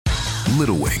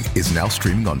Little Wing is now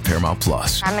streaming on Paramount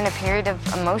Plus. I'm in a period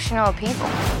of emotional upheaval.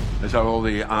 Is that all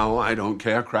the I don't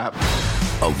care crap?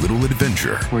 A little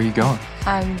adventure. Where are you going?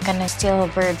 I'm gonna steal a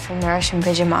bird from the Russian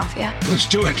pigeon mafia. Let's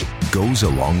do it. Goes a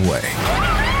long way.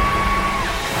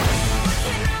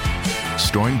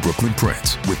 Starring Brooklyn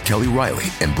Prince with Kelly Riley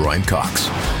and Brian Cox.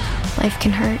 Life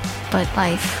can hurt, but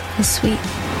life is sweet.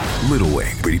 Little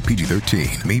Wing, rated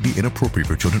PG-13, may be inappropriate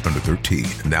for children under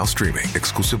 13. Now streaming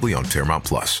exclusively on Paramount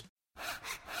Plus.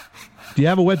 Do you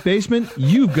have a wet basement?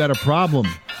 You've got a problem.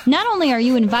 Not only are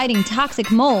you inviting toxic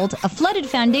mold, a flooded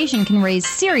foundation can raise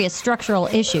serious structural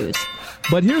issues.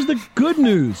 But here's the good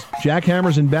news.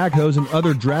 Jackhammers and backhoes and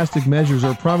other drastic measures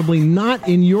are probably not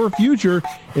in your future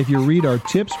if you read our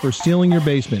tips for sealing your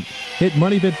basement. Hit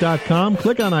MoneyPit.com,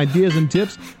 click on Ideas and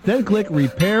Tips, then click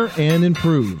Repair and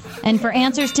Improve. And for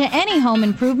answers to any home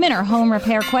improvement or home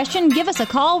repair question, give us a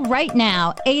call right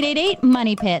now,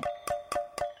 888-MONEYPIT.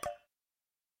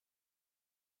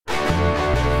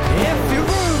 If your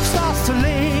roof starts to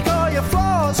leak or your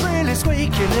floor's really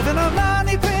squeak, you live in a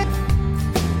money pit.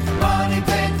 Money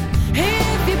pit.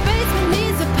 If your basement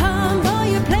needs a pump or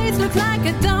your place looks like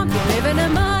a dump, you live in a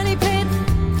money pit.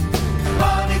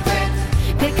 Money pit.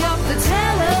 Pick up the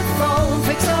telephone,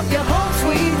 fix up your home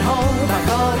sweet home by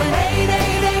calling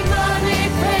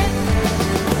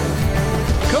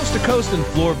 888-MONEY-PIT. Coast to coast and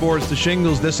floorboards to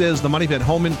shingles, this is the Money Pit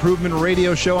Home Improvement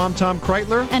Radio Show. I'm Tom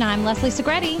Kraeutler. And I'm Leslie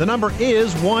Segrete. The number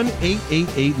is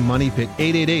 1-888-MONEY-PIT,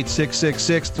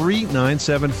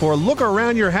 888-666-3974. Look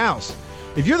around your house.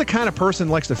 If you're the kind of person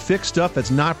that likes to fix stuff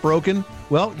that's not broken,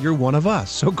 well, you're one of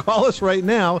us. So call us right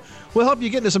now. We'll help you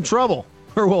get into some trouble,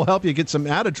 or we'll help you get some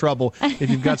out of trouble if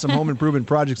you've got some home improvement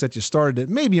projects that you started that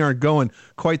maybe aren't going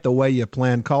quite the way you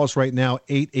planned. Call us right now,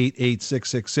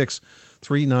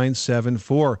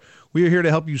 888-666-3974. We are here to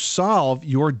help you solve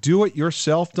your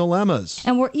do-it-yourself dilemmas.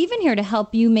 And we're even here to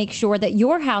help you make sure that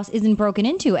your house isn't broken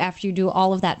into after you do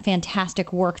all of that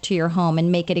fantastic work to your home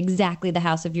and make it exactly the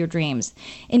house of your dreams.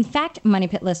 In fact, Money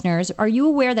Pit listeners, are you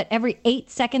aware that every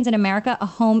 8 seconds in America, a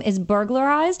home is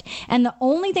burglarized? And the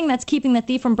only thing that's keeping the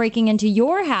thief from breaking into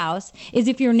your house is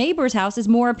if your neighbor's house is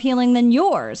more appealing than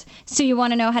yours. So you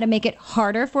want to know how to make it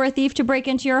harder for a thief to break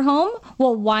into your home?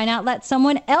 Well, why not let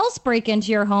someone else break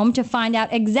into your home to find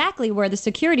out exactly where the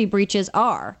security breaches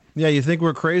are? Yeah, you think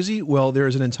we're crazy? Well,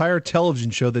 there's an entire television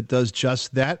show that does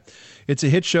just that. It's a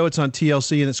hit show. It's on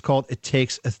TLC, and it's called It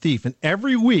Takes a Thief. And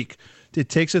every week, It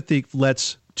Takes a Thief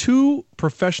lets two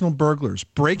professional burglars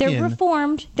break in. They're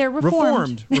reformed,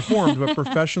 but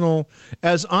professional,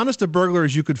 as honest a burglar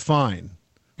as you could find,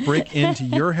 break into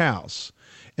your house.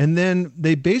 And then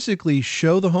they basically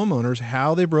show the homeowners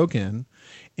how they broke in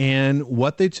and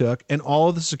what they took and all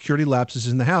of the security lapses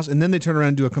in the house. And then they turn around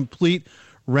and do a complete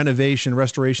restoration,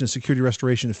 security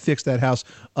restoration to fix that house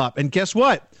up. And guess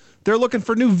what? They're looking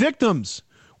for new victims.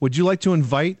 Would you like to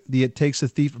invite the It Takes a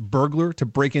Thief burglar to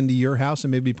break into your house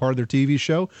and maybe be part of their TV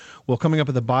show? Well, coming up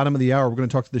at the bottom of the hour, we're going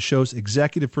to talk to the show's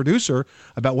executive producer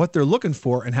about what they're looking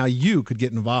for and how you could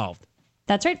get involved.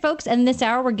 That's right, folks. And this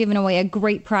hour, we're giving away a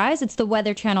great prize. It's the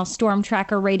Weather Channel Storm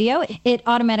Tracker Radio. It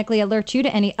automatically alerts you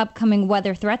to any upcoming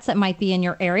weather threats that might be in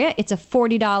your area. It's a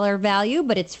 $40 value,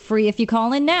 but it's free if you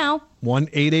call in now.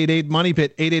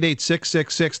 1-888-MONEYPIT,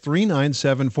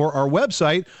 888-666-3974. Our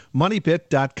website,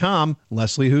 moneypit.com.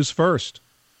 Leslie, who's first?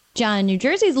 John in New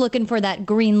Jersey's looking for that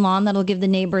green lawn that'll give the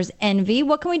neighbors envy.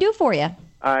 What can we do for you?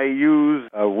 I use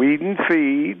a weed and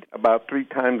feed about 3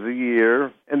 times a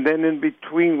year, and then in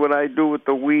between what I do with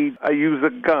the weed, I use a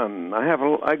gun.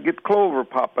 I get clover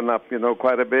popping up,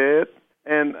 quite a bit,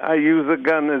 and I use a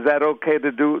gun. Is that okay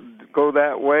to go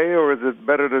that way, or is it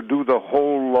better to do the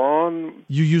whole lawn?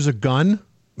 You use a gun?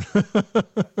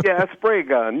 Yeah, a spray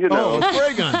gun, Oh, a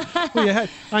spray gun. Well,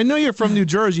 I know you're from New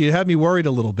Jersey. You had me worried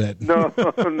a little bit. No,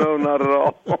 not at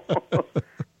all.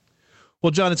 Well,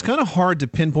 John, it's kind of hard to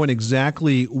pinpoint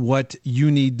exactly what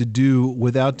you need to do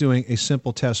without doing a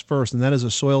simple test first, and that is a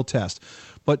soil test.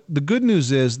 But the good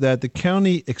news is that the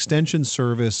county extension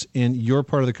service in your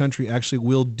part of the country actually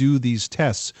will do these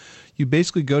tests. You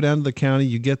basically go down to the county,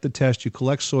 you get the test, you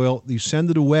collect soil, you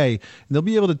send it away, and they'll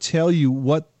be able to tell you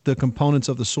what the components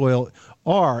of the soil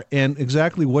are and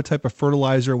exactly what type of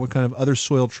fertilizer, what kind of other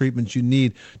soil treatments you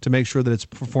need to make sure that it's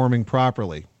performing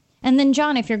properly. And then,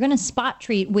 John, if you're going to spot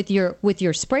treat with your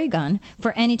spray gun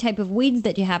for any type of weeds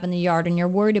that you have in the yard and you're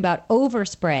worried about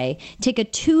overspray, take a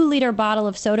 2-liter bottle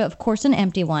of soda, of course an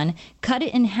empty one, cut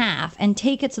it in half, and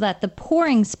take it so that the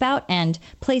pouring spout end,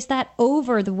 place that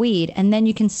over the weed, and then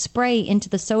you can spray into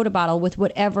the soda bottle with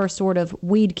whatever sort of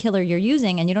weed killer you're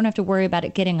using, and you don't have to worry about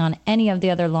it getting on any of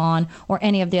the other lawn or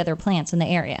any of the other plants in the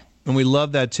area. And we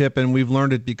love that tip, and we've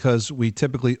learned it because we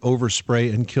typically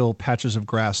overspray and kill patches of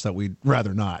grass that we'd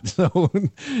rather not. So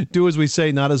do as we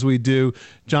say, not as we do.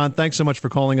 John, thanks so much for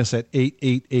calling us at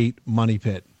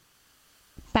 888-MONEY-PIT.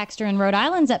 Baxter in Rhode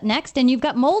Island's up next, and you've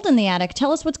got mold in the attic.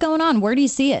 Tell us what's going on. Where do you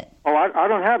see it? Oh, I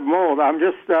don't have mold. I'm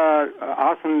just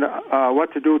asking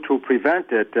what to do to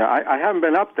prevent it. I haven't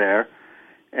been up there,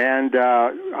 and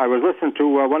I was listening to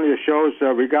one of your shows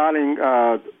regarding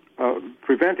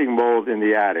preventing mold in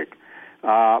the attic.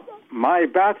 My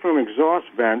bathroom exhaust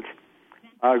vent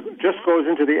just goes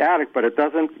into the attic, but it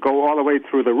doesn't go all the way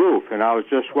through the roof, and I was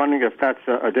just wondering if that's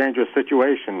a dangerous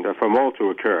situation for mold to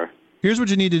occur. Here's what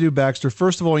you need to do, Baxter.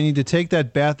 First of all, you need to take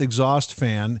that bath exhaust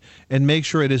fan and make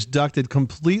sure it is ducted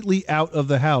completely out of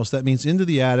the house. That means into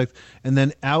the attic and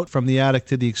then out from the attic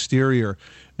to the exterior.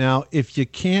 Now, if you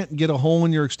can't get a hole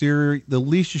in your exterior, the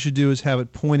least you should do is have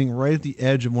it pointing right at the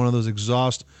edge of one of those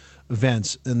exhaust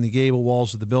vents in the gable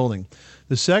walls of the building.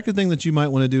 The second thing that you might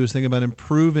want to do is think about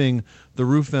improving the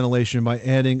roof ventilation by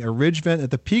adding a ridge vent at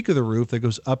the peak of the roof that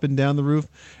goes up and down the roof,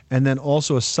 and then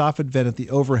also a soffit vent at the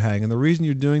overhang. And the reason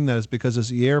you're doing that is because as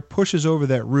the air pushes over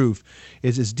that roof,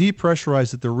 it's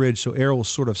depressurized at the ridge, so air will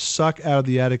sort of suck out of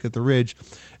the attic at the ridge,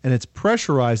 and it's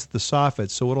pressurized at the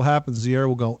soffit. So what will happen is the air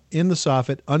will go in the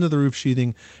soffit, under the roof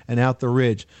sheathing, and out the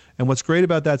ridge. And what's great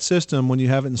about that system when you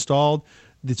have it installed,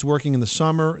 it's working in the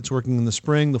summer, it's working in the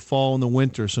spring, the fall, and the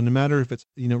winter. So no matter if it's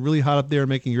really hot up there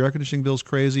making your air conditioning bills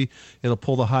crazy, it'll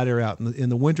pull the hot air out. In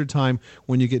the wintertime,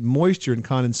 when you get moisture and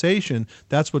condensation,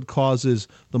 that's what causes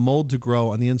the mold to grow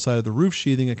on the inside of the roof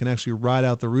sheathing. It can actually ride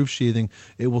out the roof sheathing.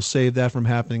 It will save that from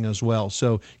happening as well.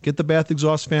 So get the bath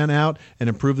exhaust fan out and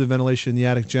improve the ventilation in the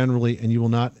attic generally, and you will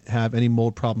not have any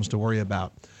mold problems to worry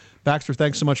about. Baxter,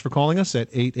 thanks so much for calling us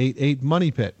at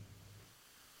 888-MONEY-PIT.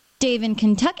 Dave in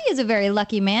Kentucky is a very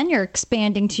lucky man. You're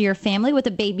expanding to your family with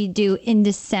a baby due in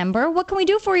December. What can we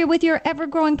do for you with your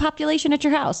ever-growing population at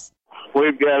your house?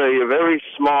 We've got a very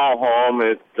small home.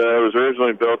 It was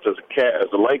originally built as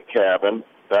a lake cabin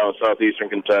down in southeastern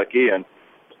Kentucky, and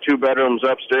 2 bedrooms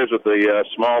upstairs with a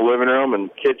small living room and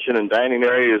kitchen and dining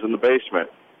areas in the basement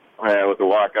with a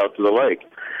walk out to the lake.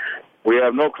 We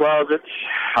have no closets,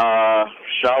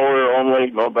 shower only,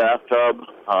 no bathtub.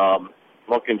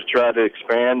 Looking to try to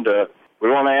expand. We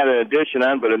want to add an addition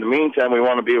on, but in the meantime, we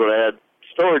want to be able to add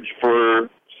storage for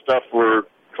stuff for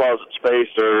closet space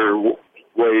or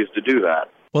ways to do that.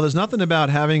 Well, there's nothing about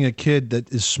having a kid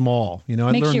that is small. I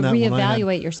Makes learned you that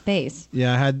reevaluate your space.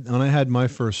 Yeah, when I had my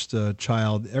first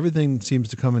child, everything seems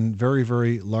to come in very,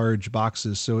 very large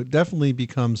boxes. So it definitely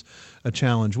becomes a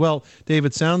challenge. Well, Dave,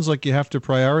 it sounds like you have to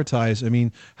prioritize. I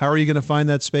mean, how are you going to find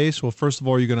that space? Well, first of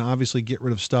all, you're going to obviously get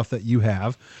rid of stuff that you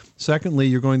have. Secondly,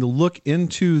 you're going to look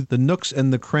into the nooks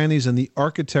and the crannies and the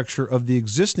architecture of the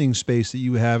existing space that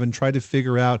you have and try to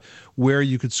figure out where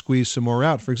you could squeeze some more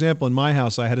out. For example, in my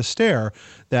house, I had a stair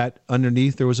that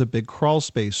underneath there was a big crawl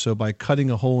space. So by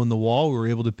cutting a hole in the wall, we were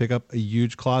able to pick up a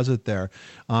huge closet there.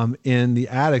 In the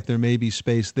attic, there may be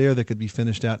space there that could be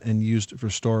finished out and used for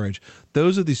storage.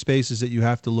 Those are the spaces that you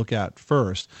have to look at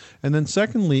first. And then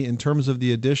secondly, in terms of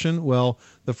the addition, well,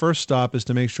 the first stop is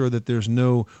to make sure that there's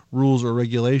no rules or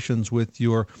regulations with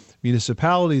your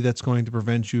municipality that's going to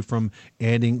prevent you from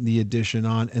adding the addition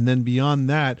on. And then beyond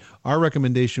that, our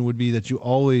recommendation would be that you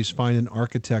always find an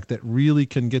architect that really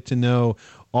can get to know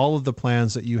all of the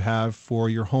plans that you have for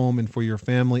your home and for your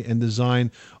family and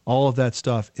design all of that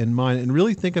stuff in mind and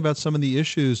really think about some of the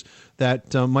issues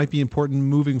that might be important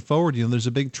moving forward. There's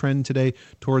a big trend today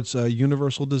towards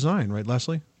universal design, right,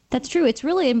 Leslie? That's true. It's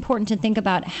really important to think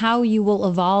about how you will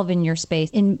evolve in your space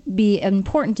and be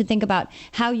important to think about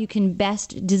how you can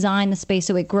best design the space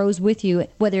so it grows with you,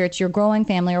 whether it's your growing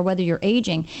family or whether you're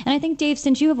aging. And I think, Dave,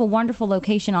 since you have a wonderful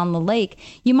location on the lake,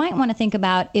 you might want to think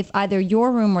about if either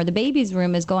your room or the baby's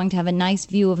room is going to have a nice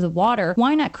view of the water,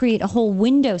 why not create a whole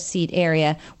window seat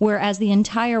area, whereas the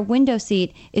entire window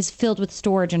seat is filled with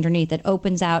storage underneath that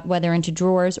opens out whether into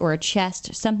drawers or a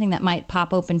chest, something that might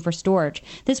pop open for storage.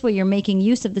 This way you're making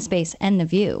use of the space and the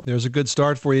view. There's a good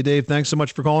start for you, Dave. Thanks so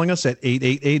much for calling us at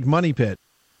 888-MONEY-PIT.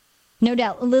 No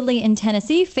doubt Lily in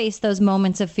Tennessee faced those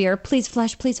moments of fear. Please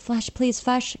flush, please flush, please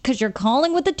flush, because you're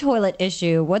calling with the toilet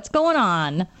issue. What's going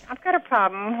on? I've got a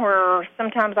problem where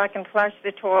sometimes I can flush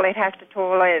the toilet, have to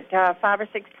toilet 5 or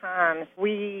 6 times.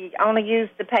 We only use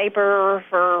the paper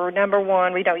for number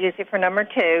 1. We don't use it for number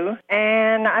 2.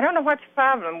 And I don't know what's the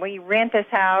problem. We rent this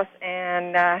house,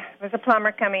 and there was a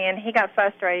plumber coming in. He got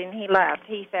frustrated, and he left.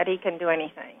 He said he couldn't do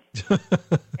anything.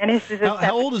 And this is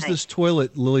how old is this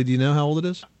toilet, Lily? Do you know how old it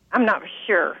is? I'm not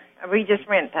sure. We just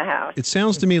rent the house. It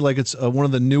sounds to me like it's one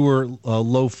of the newer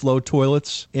low-flow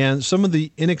toilets, and some of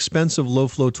the inexpensive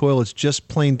low-flow toilets just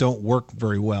plain don't work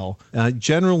very well.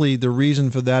 Generally, the reason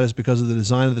for that is because of the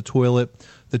design of the toilet.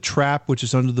 The trap, which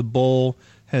is under the bowl,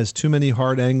 has too many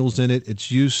hard angles in it. It's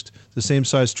used the same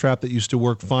size trap that used to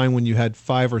work fine when you had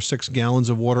 5 or 6 gallons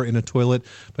of water in a toilet,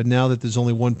 but now that there's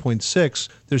only 1.6,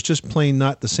 there's just plain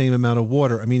not the same amount of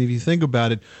water. I mean, if you think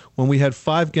about it, when we had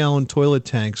 5-gallon toilet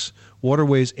tanks, water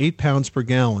weighs 8 pounds per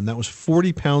gallon. That was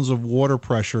 40 pounds of water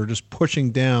pressure just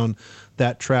pushing down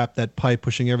that trap, that pipe,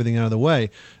 pushing everything out of the way.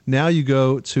 Now you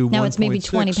go to now 1.6. It's maybe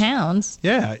 20 pounds.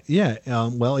 Yeah.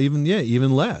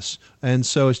 Even less. And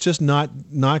so it's just not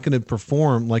going to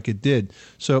perform like it did.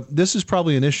 So this is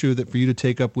probably an issue that for you to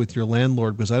take up with your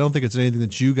landlord, because I don't think it's anything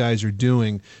that you guys are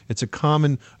doing. It's a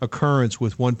common occurrence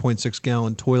with 1.6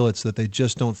 gallon toilets that they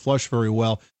just don't flush very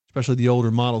well, especially the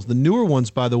older models. The newer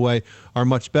ones, by the way, are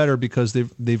much better because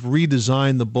they've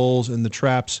redesigned the bowls and the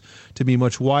traps to be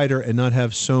much wider and not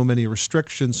have so many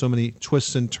restrictions, so many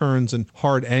twists and turns and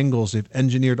hard angles. They've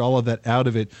engineered all of that out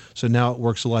of it, so now it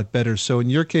works a lot better. So in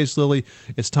your case, Lily,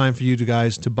 it's time for you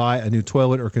guys to buy a new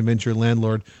toilet or convince your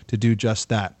landlord to do just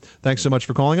that. Thanks so much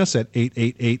for calling us at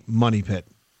 888-MONEY-PIT.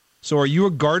 So are you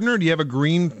a gardener? Do you have a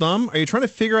green thumb? Are you trying to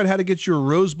figure out how to get your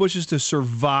rose bushes to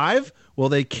survive? Well,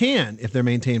 they can if they're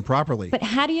maintained properly. But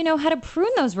how do you know how to prune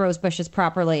those rose bushes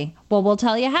properly? Well, we'll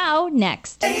tell you how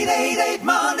next.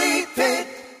 888-MONEY-PIT.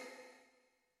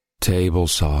 Table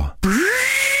saw.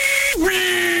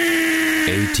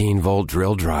 18-volt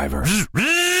drill driver.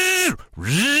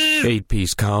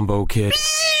 8-piece combo kit.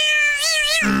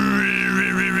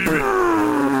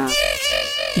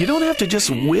 You don't have to just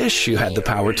wish you had the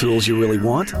power tools you really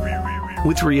want.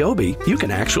 With Ryobi, you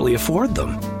can actually afford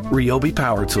them. Ryobi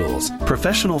Power Tools.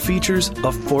 Professional features,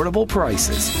 affordable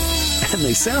prices. And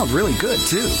they sound really good,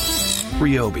 too.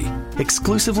 Ryobi.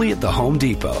 Exclusively at the Home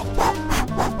Depot.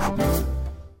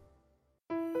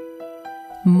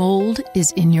 Mold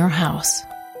is in your house.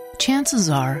 Chances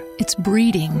are it's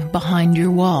breeding behind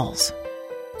your walls.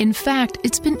 In fact,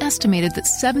 it's been estimated that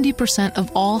 70%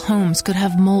 of all homes could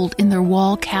have mold in their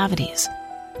wall cavities,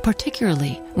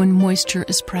 particularly when moisture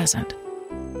is present.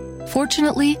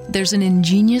 Fortunately, there's an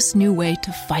ingenious new way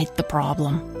to fight the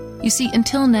problem. You see,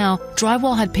 until now,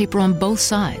 drywall had paper on both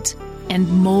sides, and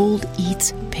mold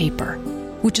eats paper,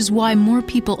 which is why more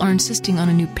people are insisting on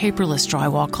a new paperless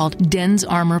drywall called Den's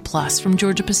Armor Plus from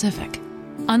Georgia-Pacific.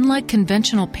 Unlike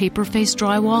conventional paper-faced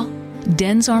drywall,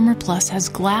 Den's Armor Plus has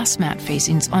glass mat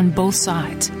facings on both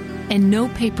sides, and no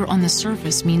paper on the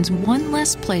surface means one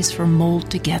less place for mold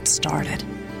to get started.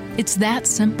 It's that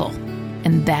simple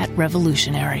and that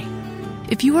revolutionary.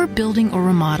 If you are building or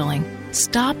remodeling,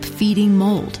 stop feeding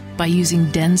mold by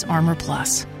using Den's Armor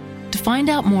Plus. To find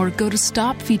out more, go to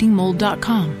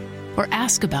stopfeedingmold.com or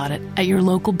ask about it at your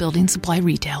local building supply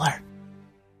retailer.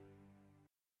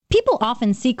 People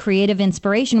often seek creative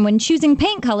inspiration when choosing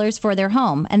paint colors for their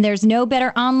home, and there's no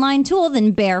better online tool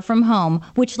than Behr from Home,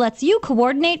 which lets you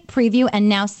coordinate, preview, and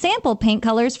now sample paint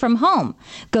colors from home.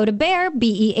 Go to Behr,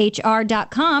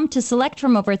 BEHR.com to select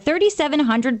from over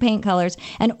 3,700 paint colors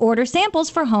and order samples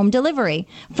for home delivery.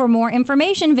 For more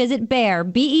information, visit Behr,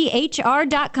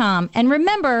 BEHR.com. And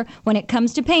remember, when it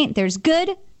comes to paint, there's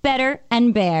good, better,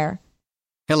 and Behr.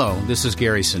 Hello, this is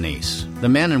Gary Sinise. The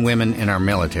men and women in our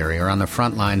military are on the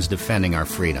front lines defending our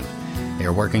freedom. They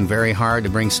are working very hard to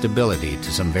bring stability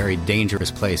to some very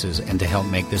dangerous places and to help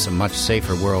make this a much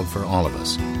safer world for all of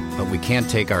us. But we can't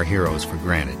take our heroes for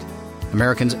granted.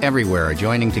 Americans everywhere are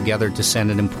joining together to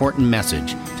send an important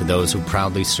message to those who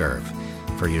proudly serve.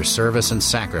 For your service and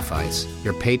sacrifice,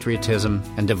 your patriotism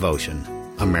and devotion,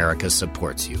 America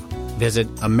supports you. Visit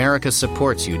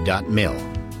americasupportsyou.mil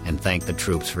and thank the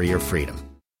troops for your freedom.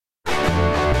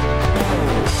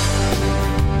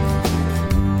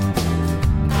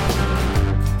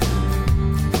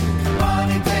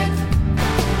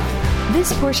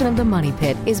 This portion of the Money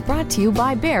Pit is brought to you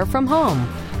by Behr from Home,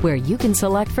 where you can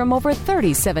select from over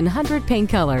 3,700 paint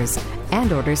colors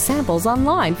and order samples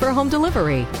online for home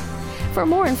delivery. For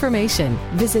more information,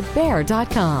 visit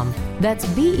Behr.com. That's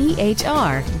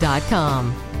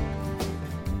BEHR.com.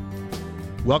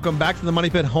 Welcome back to the Money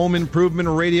Pit Home Improvement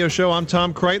Radio Show. I'm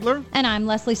Tom Kraeutler. And I'm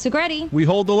Leslie Segrete. We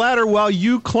hold the ladder while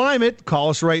you climb it. Call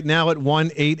us right now at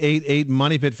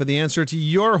 1-888-MONEY-PIT for the answer to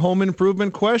your home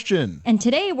improvement question. And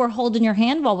today we're holding your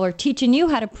hand while we're teaching you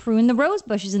how to prune the rose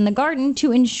bushes in the garden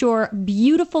to ensure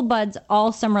beautiful buds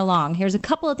all summer long. Here's a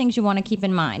couple of things you want to keep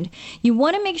in mind. You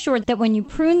want to make sure that when you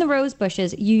prune the rose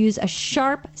bushes, you use a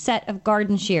sharp set of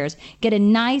garden shears. Get a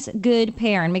nice, good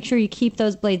pair and make sure you keep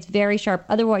those blades very sharp.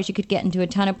 Otherwise, you could get into a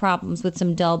ton of problems with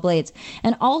some dull blades.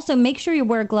 And also make sure you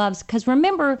wear gloves, because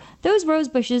remember, those rose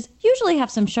bushes usually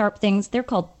have some sharp things. They're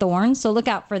called thorns, so look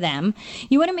out for them.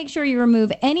 You want to make sure you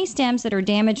remove any stems that are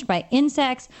damaged by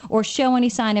insects or show any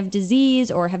sign of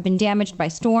disease or have been damaged by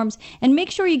storms, and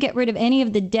make sure you get rid of any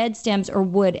of the dead stems or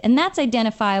wood, and that's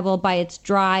identifiable by its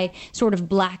dry, sort of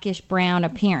blackish brown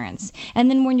appearance. And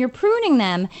then when you're pruning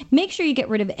them, make sure you get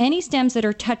rid of any stems that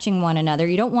are touching one another.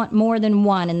 You don't want more than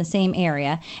one in the same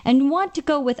area, and you want to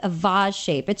go with a vase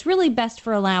shape. It's really best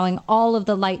for allowing all of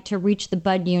the light to reach the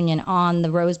bud union on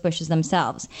the rose bushes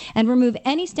themselves. And remove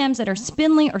any stems that are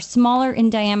spindly or smaller in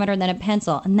diameter than a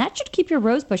pencil, and that should keep your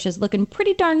rose bushes looking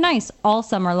pretty darn nice all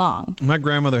summer long. My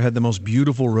grandmother had the most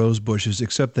beautiful rose bushes,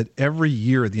 except that every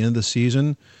year at the end of the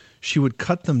season, she would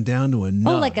cut them down to a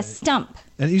nub. Oh, like a stump.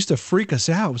 And it used to freak us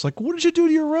out. It was like, what did you do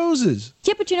to your roses?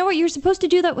 Yeah, but you know what? You're supposed to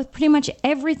do that with pretty much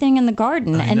everything in the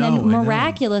garden. Then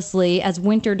miraculously, as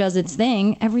winter does its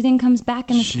thing, everything comes back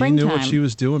in the springtime. She knew what she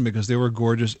was doing because they were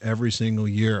gorgeous every single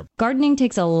year. Gardening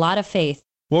takes a lot of faith.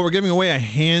 Well, we're giving away a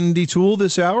handy tool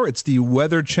this hour. It's the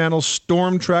Weather Channel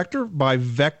Storm Tractor by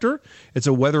Vector. It's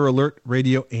a weather alert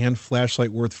radio and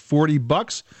flashlight worth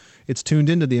 $40. It's tuned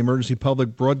into the Emergency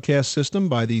Public Broadcast System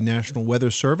by the National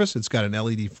Weather Service. It's got an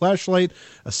LED flashlight,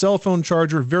 a cell phone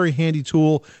charger, very handy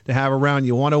tool to have around.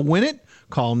 You want to win it?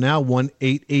 Call now,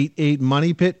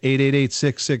 1-888-MONEY-PIT,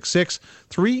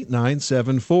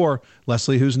 888-666-3974.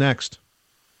 Leslie, who's next?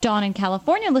 Dawn in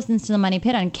California listens to the Money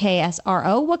Pit on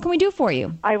KSRO. What can we do for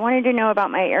you? I wanted to know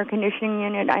about my air conditioning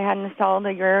unit I had installed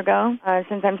a year ago.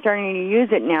 Since I'm starting to use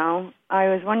it now, I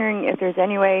was wondering if there's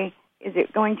any way, is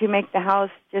it going to make the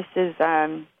house just as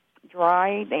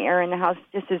dry, the air in the house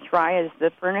just as dry as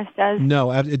the furnace does?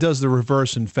 No, it does the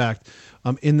reverse, in fact.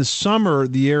 In the summer,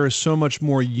 the air is so much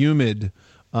more humid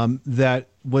that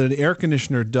what an air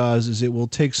conditioner does is it will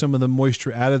take some of the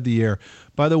moisture out of the air.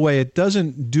 By the way, it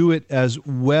doesn't do it as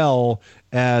well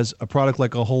as a product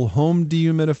like a whole home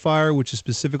dehumidifier, which is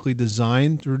specifically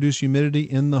designed to reduce humidity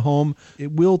in the home.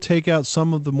 It will take out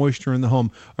some of the moisture in the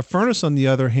home. A furnace, on the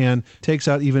other hand, takes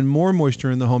out even more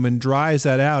moisture in the home and dries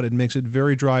that out. It makes it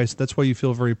very dry. So that's why you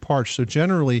feel very parched. So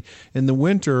generally, in the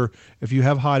winter, if you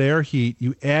have hot air heat,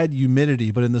 you add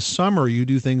humidity. But in the summer, you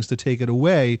do things to take it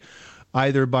away,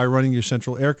 either by running your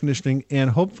central air conditioning and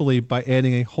hopefully by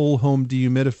adding a whole home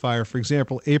dehumidifier. For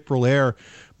example, April Air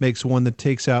makes one that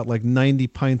takes out like 90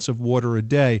 pints of water a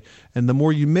day. And the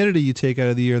more humidity you take out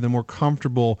of the air, the more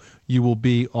comfortable you will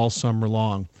be all summer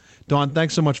long. Dawn,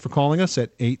 thanks so much for calling us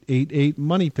at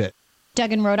 888-MONEY-PIT.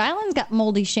 Doug in Rhode Island's got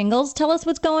moldy shingles. Tell us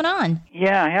what's going on.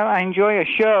 Yeah, I enjoy a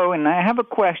show, and I have a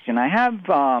question. I have,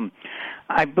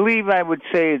 I believe I would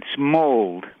say it's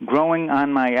mold growing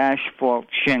on my asphalt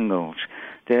shingles.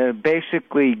 They're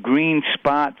basically green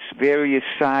spots, various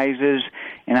sizes,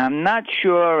 and I'm not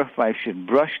sure if I should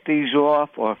brush these off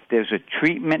or if there's a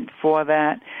treatment for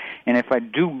that. And if I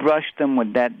do brush them,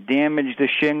 would that damage the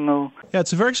shingle? Yeah,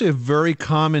 it's actually a very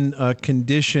common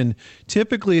condition.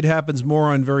 Typically, it happens more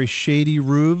on very shady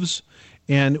roofs.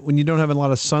 And when you don't have a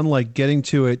lot of sunlight getting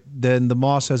to it, then the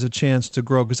moss has a chance to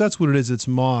grow, because that's what it is. It's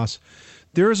moss.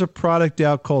 There is a product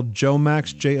out called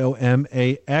Jomax,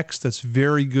 Jomax, that's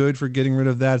very good for getting rid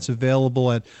of that. It's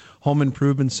available at home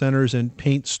improvement centers and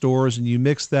paint stores, and you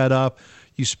mix that up.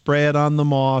 You spray it on the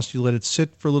moss, you let it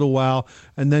sit for a little while,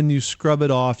 and then you scrub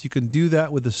it off. You can do that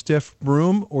with a stiff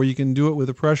broom, or you can do it with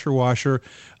a pressure washer.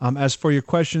 As for your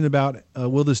question about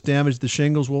will this damage the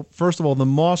shingles, well, first of all, the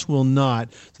moss will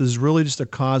not. So this is really just a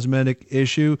cosmetic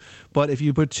issue. But if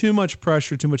you put too much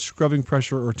pressure, too much scrubbing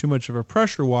pressure, or too much of a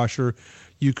pressure washer,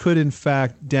 you could, in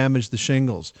fact, damage the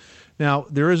shingles. Now,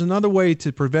 there is another way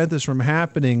to prevent this from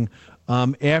happening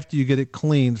after you get it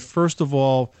cleaned. First of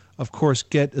all, of course,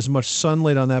 get as much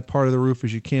sunlight on that part of the roof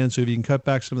as you can. So if you can cut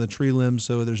back some of the tree limbs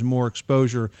so there's more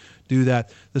exposure, do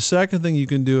that. The second thing you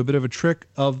can do, a bit of a trick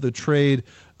of the trade,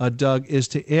 Doug, is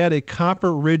to add a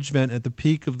copper ridge vent at the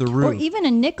peak of the roof. Or even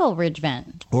a nickel ridge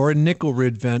vent. Or a nickel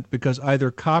ridge vent, because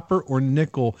either copper or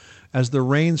nickel, as the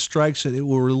rain strikes it, it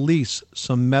will release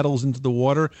some metals into the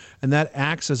water, and that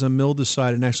acts as a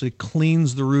mildewcide and actually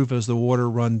cleans the roof as the water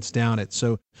runs down it.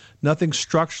 So nothing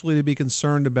structurally to be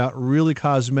concerned about, really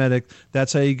cosmetic.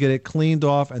 That's how you get it cleaned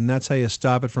off, and that's how you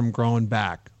stop it from growing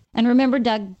back. And remember,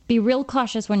 Doug, be real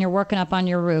cautious when you're working up on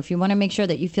your roof. You want to make sure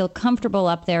that you feel comfortable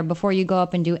up there before you go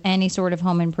up and do any sort of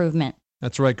home improvement.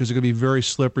 That's right, because it can be very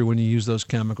slippery when you use those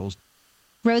chemicals.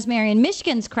 Rosemary in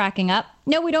Michigan's cracking up.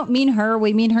 No, we don't mean her.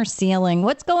 We mean her ceiling.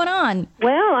 What's going on?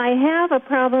 Well, I have a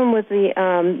problem with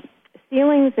the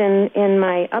ceilings in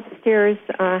my upstairs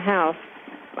house.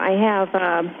 I have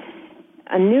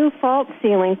a new false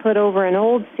ceiling put over an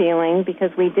old ceiling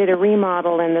because we did a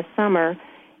remodel in the summer.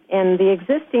 And the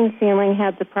existing ceiling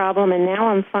had the problem, and now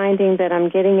I'm finding that I'm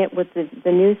getting it with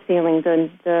the new ceiling.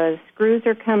 The screws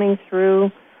are coming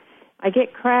through. I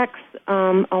get cracks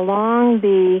along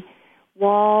the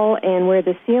wall and where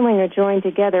the ceiling are joined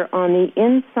together on the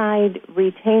inside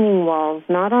retaining walls,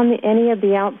 not on any of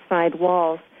the outside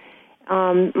walls.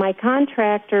 My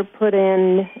contractor put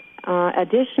in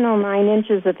additional 9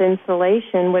 inches of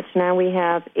insulation, which now we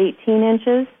have 18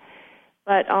 inches.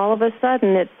 But all of a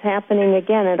sudden, it's happening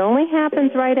again. It only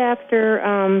happens right after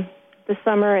the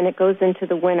summer, and it goes into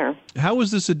the winter. How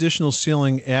was this additional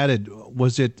ceiling added?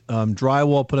 Was it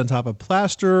drywall put on top of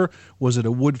plaster? Was it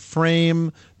a wood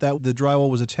frame that the drywall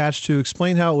was attached to?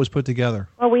 Explain how it was put together.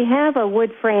 Well, we have a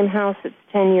wood frame house that's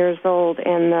 10 years old,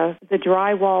 and the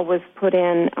drywall was put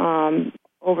in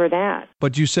over that.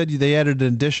 But you said they added an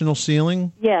additional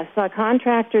ceiling? Yes, a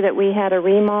contractor that we had a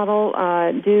remodel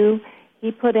do,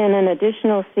 he put in an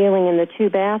additional ceiling in the 2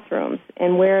 bathrooms,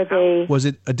 and where they... Was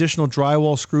it additional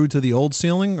drywall screwed to the old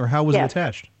ceiling, or how was it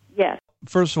attached? Yes.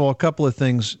 First of all, a couple of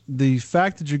things. The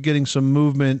fact that you're getting some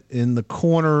movement in the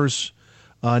corners,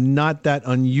 not that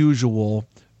unusual.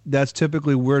 That's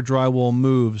typically where drywall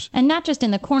moves. And not just in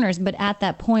the corners, but at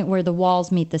that point where the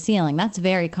walls meet the ceiling. That's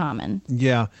very common.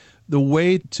 Yeah. The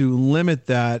way to limit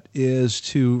that is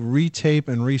to retape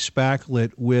and respackle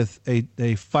it with a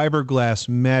fiberglass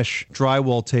mesh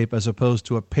drywall tape as opposed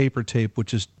to a paper tape,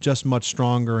 which is just much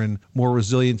stronger and more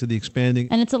resilient to the expanding.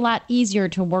 And it's a lot easier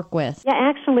to work with. Yeah,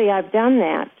 actually, I've done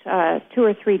that 2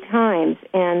 or 3 times,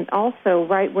 and also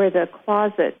right where the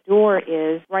closet door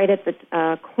is, right at the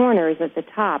corners at the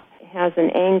top, has an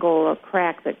angle, a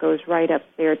crack that goes right up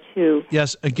there, too.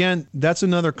 Yes, again, that's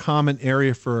another common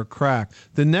area for a crack.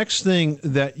 The next thing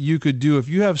that you could do, if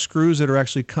you have screws that are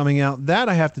actually coming out, that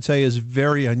I have to tell you is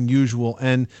very unusual.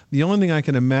 And the only thing I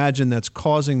can imagine that's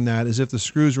causing that is if the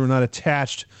screws were not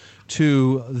attached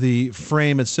to the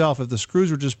frame itself. If the screws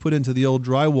were just put into the old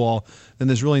drywall, then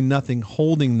there's really nothing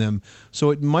holding them.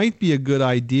 So it might be a good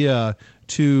idea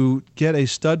to get a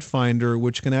stud finder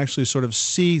which can actually sort of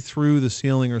see through the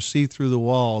ceiling or see through the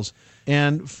walls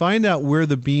and find out where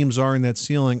the beams are in that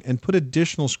ceiling and put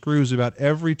additional screws about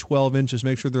every 12 inches.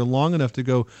 Make sure they're long enough to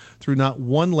go through not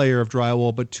 1 layer of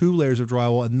drywall, but 2 layers of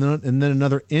drywall, and then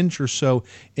another inch or so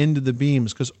into the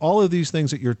beams. Because all of these things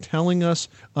that you're telling us,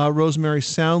 Rosemary,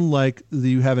 sound like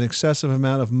you have an excessive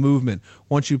amount of movement.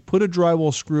 Once you put a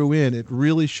drywall screw in, it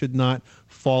really should not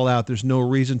fall out. There's no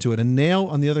reason to it. A nail,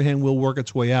 on the other hand, will work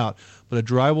its way out, but a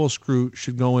drywall screw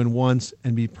should go in once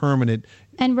and be permanent.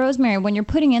 And Rosemary, when you're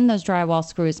putting in those drywall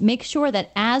screws, make sure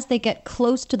that as they get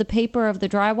close to the paper of the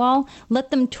drywall,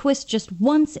 let them twist just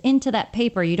once into that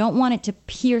paper. You don't want it to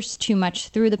pierce too much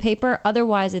through the paper.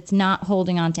 Otherwise, it's not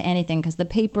holding on to anything because the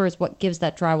paper is what gives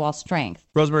that drywall strength.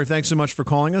 Rosemary, thanks so much for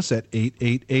calling us at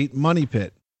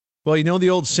 888-MONEY-PIT. Well, you know the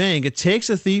old saying, it takes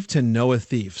a thief to know a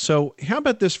thief. So how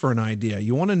about this for an idea?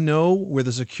 You want to know where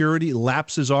the security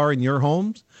lapses are in your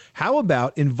homes? How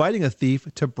about inviting a thief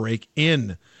to break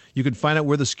in? You can find out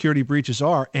where the security breaches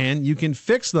are, and you can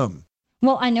fix them.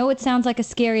 Well, I know it sounds like a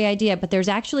scary idea, but there's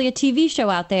actually a TV show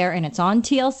out there, and it's on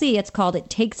TLC. It's called It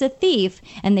Takes a Thief,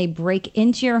 and they break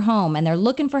into your home, and they're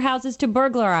looking for houses to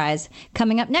burglarize.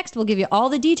 Coming up next, we'll give you all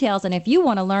the details, and if you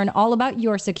want to learn all about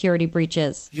your security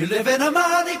breaches. You live in a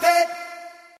money pit.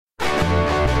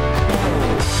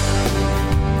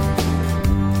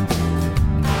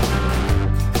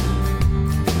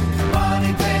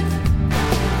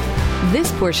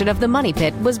 This portion of the Money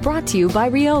Pit was brought to you by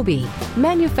Ryobi,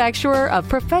 manufacturer of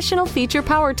professional feature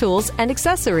power tools and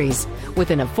accessories,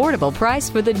 with an affordable price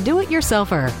for the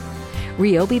do-it-yourselfer.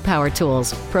 Ryobi Power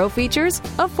Tools, pro features,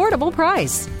 affordable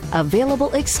price.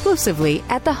 Available exclusively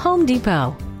at the Home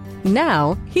Depot.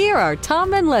 Now, here are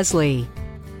Tom and Leslie.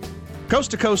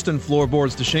 Coast to coast and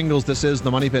floorboards to shingles, this is the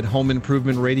Money Pit Home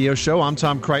Improvement Radio Show. I'm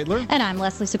Tom Kraeutler. And I'm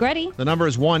Leslie Segrete. The number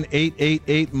is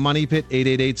 1-888-MONEY-PIT,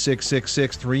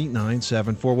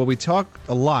 888-666-3974. Well, we talk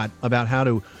a lot about how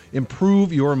to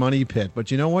improve your money pit,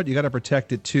 but you know what? You got to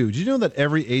protect it too. Did you know that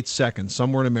every 8 seconds,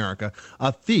 somewhere in America,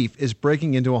 a thief is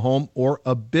breaking into a home or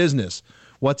a business?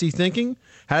 What's he thinking?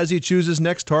 How does he choose his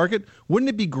next target? Wouldn't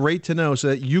it be great to know so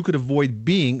that you could avoid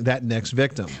being that next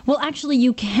victim? Well, actually,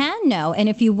 you can know. And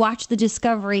if you watch the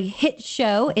Discovery hit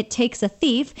show, It Takes a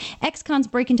Thief, ex-cons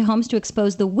break into homes to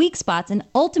expose the weak spots and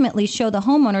ultimately show the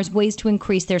homeowners ways to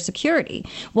increase their security.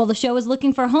 Well, the show is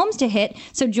looking for homes to hit,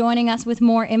 so joining us with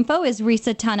more info is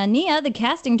Risa Tanania, the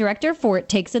casting director for It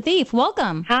Takes a Thief.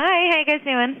 Welcome. Hi, how you guys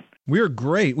doing? We're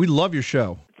great. We love your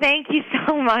show. Thank you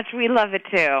so much. We love it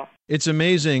too. It's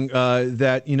amazing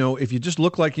that, if you just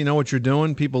look like you know what you're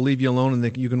doing, people leave you alone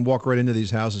and you can walk right into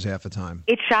these houses half the time.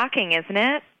 It's shocking, isn't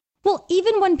it? Well,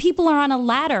 even when people are on a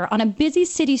ladder on a busy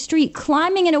city street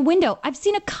climbing in a window, I've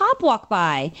seen a cop walk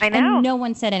by. I know. And no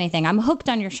one said anything. I'm hooked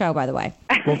on your show, by the way.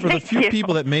 Well, for the few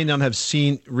people that may not have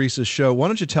seen Risa's show, why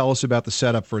don't you tell us about the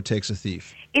setup for It Takes a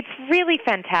Thief? It's really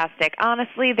fantastic.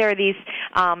 Honestly, there are these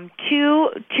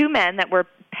two men that were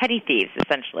petty thieves,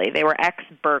 essentially. They were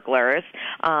ex-burglars,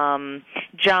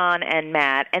 John and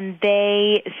Matt, and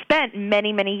they spent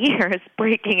many, many years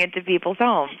breaking into people's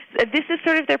homes. This is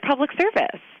sort of their public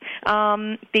service.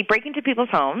 They break into people's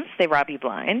homes, they rob you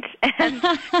blind, and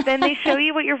then they show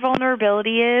you what your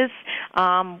vulnerability is,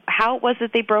 how it was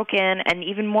that they broke in, and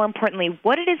even more importantly,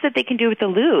 what it is that they can do with the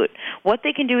loot, what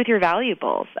they can do with your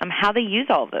valuables, how they use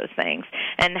all of those things,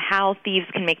 and how thieves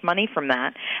can make money from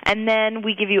that. And then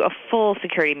we give you a full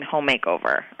security home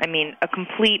makeover. I mean, a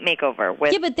complete makeover.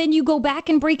 Yeah, but then you go back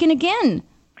and break in again.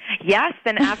 Yes,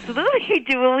 then absolutely you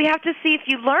do. Well, we have to see if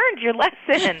you learned your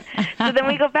lesson. So then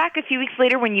we go back a few weeks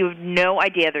later when you have no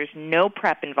idea, there's no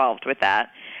prep involved with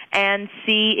that, and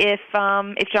see if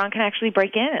John can actually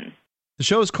break in. The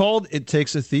show is called It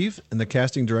Takes a Thief, and the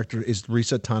casting director is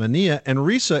Risa Tanania, and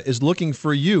Risa is looking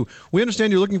for you. We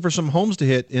understand you're looking for some homes to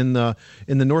hit in the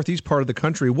northeast part of the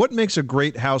country. What makes a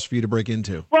great house for you to break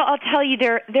into? Well, I'll tell you,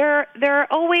 there are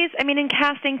always, in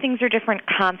casting, things are different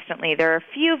constantly. There are a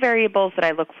few variables that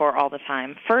I look for all the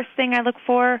time. First thing I look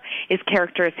for is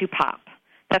characters who pop.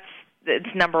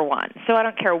 It's number one. So I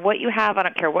don't care what you have. I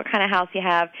don't care what kind of house you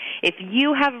have. If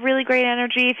you have really great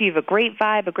energy, if you have a great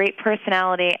vibe, a great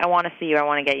personality, I want to see you. I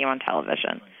want to get you on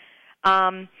television.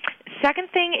 Second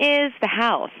thing is the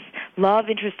house. Love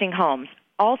interesting homes.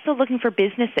 Also looking for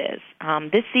businesses.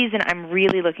 This season, I'm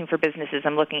really looking for businesses.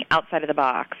 I'm looking outside of the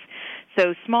box.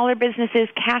 So smaller businesses,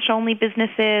 cash-only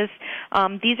businesses.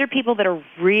 These are people that are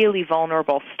really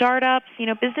vulnerable. Startups,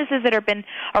 businesses that have been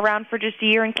around for just a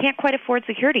year and can't quite afford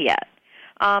security yet.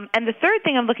 And the third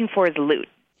thing I'm looking for is loot.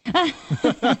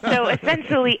 So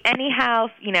essentially any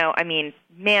house,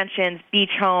 mansions,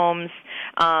 beach homes,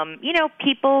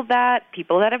 people that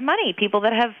have money, people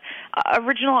that have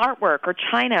original artwork or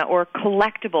china or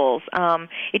collectibles.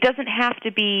 It doesn't have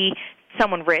to be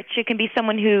someone rich. It can be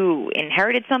someone who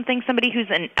inherited something, somebody who's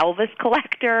an Elvis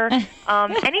collector,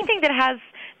 anything that has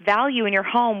value in your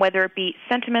home, whether it be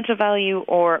sentimental value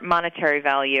or monetary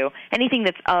value, anything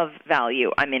that's of value,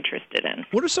 I'm interested in.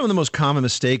 What are some of the most common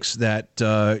mistakes that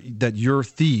your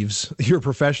thieves, your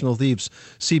professional thieves,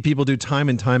 see people do time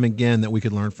and time again that we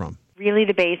could learn from? Really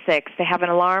the basics. They have an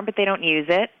alarm, but they don't use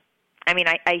it.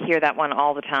 I hear that one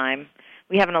all the time.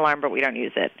 We have an alarm, but we don't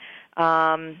use it.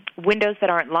 Windows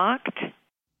that aren't locked.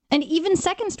 And even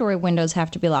second-story windows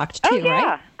have to be locked, too, right? Oh,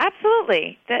 yeah, right?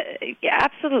 Absolutely.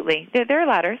 Absolutely. There are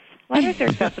ladders. Ladders are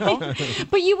accessible.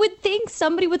 But you would think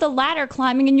somebody with a ladder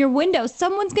climbing in your window,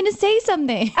 someone's going to say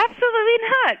something. Absolutely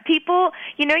not. People,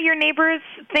 your neighbors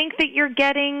think that you're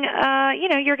getting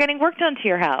work done to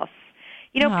your house.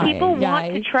 People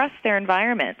want to trust their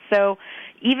environment. So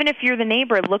even if you're the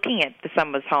neighbor looking at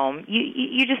someone's home,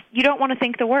 you don't want to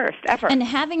think the worst ever. And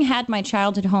having had my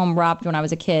childhood home robbed when I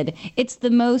was a kid, it's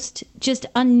the most just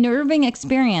unnerving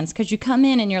experience because you come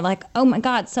in and you're like, oh my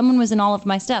God, someone was in all of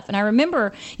my stuff. And I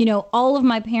remember, all of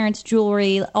my parents'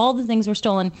 jewelry, all the things were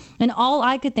stolen. And all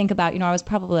I could think about, I was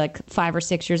probably like 5 or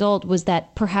 6 years old, was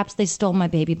that perhaps they stole my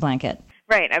baby blanket.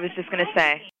 Right. I was just going to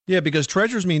say. Yeah, because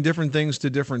treasures mean different things to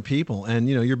different people. And,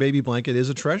 your baby blanket is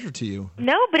a treasure to you.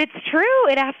 No, but it's true.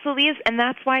 It absolutely is. And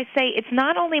that's why I say it's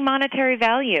not only monetary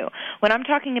value. When I'm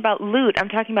talking about loot, I'm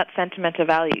talking about sentimental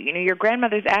value. Your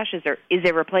grandmother's ashes is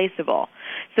irreplaceable.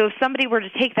 So if somebody were to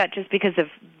take that just because of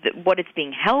what it's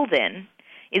being held in,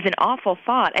 is an awful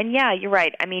thought. And yeah, you're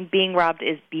right. Being robbed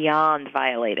is beyond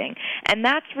violating. And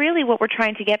that's really what we're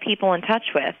trying to get people in touch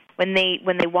with. When they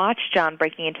watch John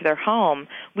breaking into their home,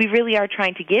 we really are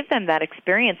trying to give them that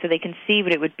experience so they can see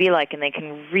what it would be like and they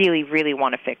can really, really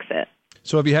want to fix it.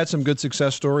 So have you had some good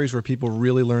success stories where people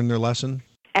really learned their lesson?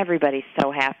 Everybody's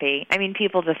so happy.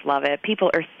 People just love it. People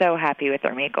are so happy with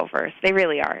their makeovers. They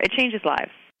really are. It changes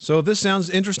lives. So if this sounds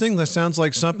interesting, this sounds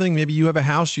like something, maybe you have a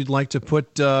house you'd like to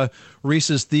put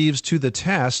Risa's Thieves to the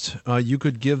test, you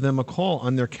could give them a call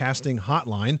on their casting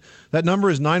hotline. That number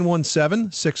is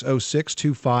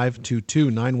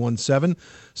 917-606-2522,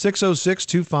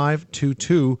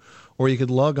 917-606-2522, or you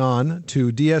could log on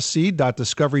to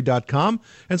dsc.discovery.com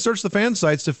and search the fan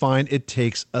sites to find It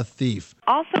Takes a Thief.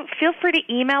 Also, feel free to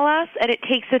email us at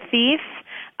ittakesathief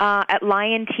at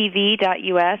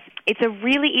liontv.us. it's a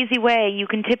really easy way. You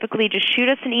can typically just shoot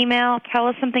us an email, tell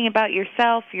us something about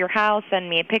yourself, your house, send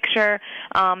me a picture.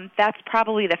 That's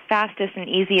probably the fastest and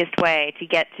easiest way to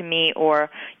get to me or,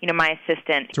 my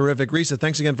assistant. Terrific. Risa,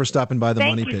 thanks again for stopping by the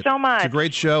Money Pit. Thank you so much. It's a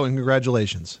great show, and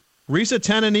congratulations. Risa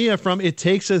Tanania from It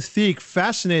Takes a Thiek.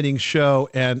 Fascinating show,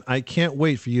 and I can't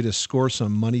wait for you to score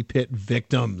some Money Pit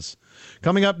victims.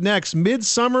 Coming up next,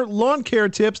 midsummer lawn care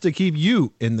tips to keep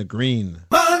you in the green.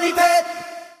 Money Pit!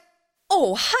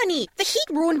 Oh, honey, the heat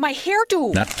ruined my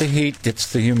hairdo. Not the heat,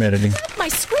 it's the humidity. My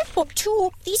scrapbook,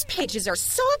 too. These pages are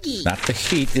soggy. Not the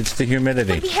heat, it's the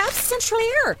humidity. But we have central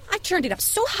air. I turned it up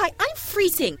so high, I'm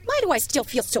freezing. Why do I still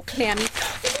feel so clammy?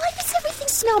 Why does everything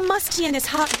smell musty in this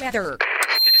hot weather?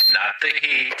 It's not the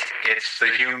heat, it's the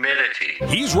humidity.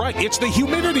 He's right. It's the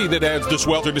humidity that adds the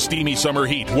swelter to steamy summer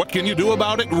heat. What can you do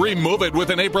about it? Remove it with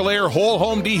an April Air whole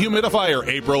home dehumidifier.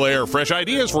 April Air, fresh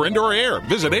ideas for indoor air.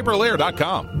 Visit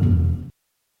aprilair.com.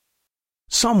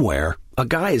 Somewhere, a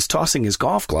guy is tossing his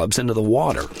golf clubs into the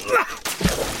water.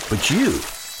 But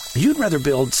you'd rather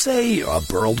build, say, a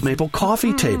burled maple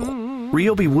coffee table.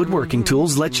 Ryobi Woodworking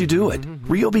Tools lets you do it.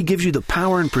 Ryobi gives you the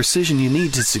power and precision you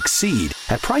need to succeed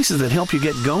at prices that help you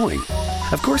get going.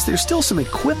 Of course, there's still some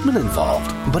equipment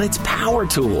involved, but it's power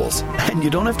tools, and you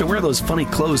don't have to wear those funny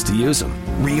clothes to use them.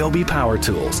 Ryobi Power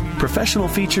Tools. Professional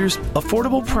features,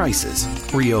 affordable prices.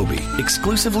 Ryobi,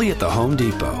 exclusively at the Home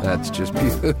Depot. That's just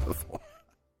beautiful.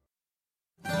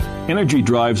 Energy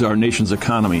drives our nation's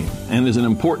economy and is an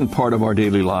important part of our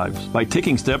daily lives. By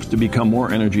taking steps to become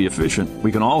more energy efficient,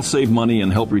 we can all save money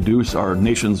and help reduce our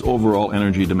nation's overall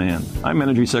energy demand. I'm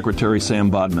Energy Secretary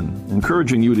Sam Bodman,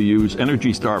 encouraging you to use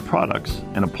Energy Star products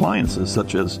and appliances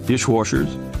such as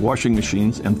dishwashers, washing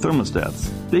machines, and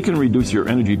thermostats. They can reduce your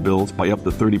energy bills by up to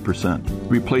 30%.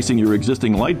 Replacing your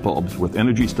existing light bulbs with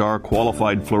Energy Star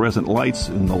qualified fluorescent lights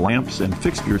in the lamps and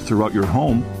fixtures throughout your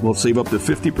home will save up to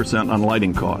 50% on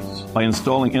lighting costs. By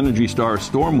installing Energy Star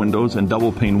storm windows and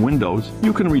double pane windows,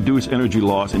 you can reduce energy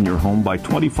loss in your home by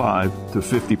 25 to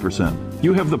 50%.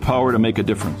 You have the power to make a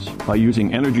difference. By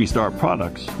using Energy Star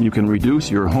products, you can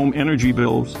reduce your home energy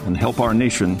bills and help our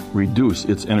nation reduce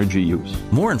its energy use.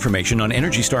 More information on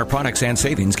Energy Star products and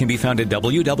savings can be found at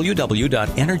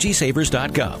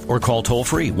www.energysavers.gov or call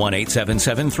toll-free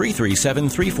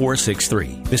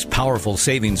 1-877-337-3463. This powerful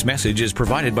savings message is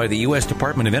provided by the U.S.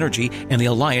 Department of Energy and the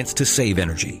Alliance to Save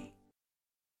Energy.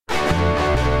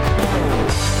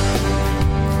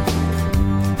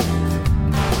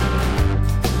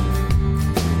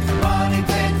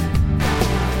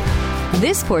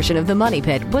 This portion of the Money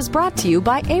Pit was brought to you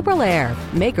by April Air,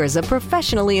 makers of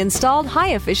professionally installed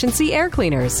high-efficiency air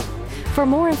cleaners. For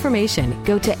more information,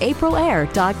 go to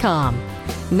aprilair.com.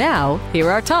 Now,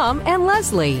 here are Tom and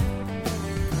Leslie.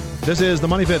 This is the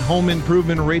Money Pit Home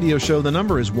Improvement Radio Show. The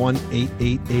number is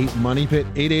 1-888-MONEY-PIT,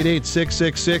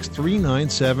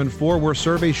 888-666-3974. We're a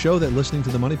survey show that listening to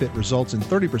the Money Pit results in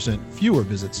 30% fewer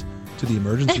visits to the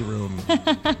emergency room.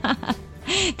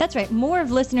 That's right. More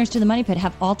of listeners to the Money Pit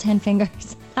have all 10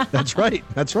 fingers. That's right.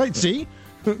 That's right. See?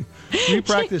 We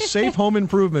practice safe home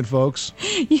improvement, folks.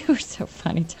 You're so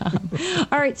funny, Tom.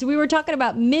 All right, so we were talking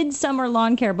about midsummer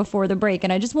lawn care before the break,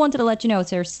 and I just wanted to let you know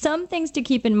there are some things to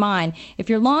keep in mind. If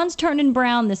your lawn's turning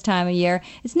brown this time of year,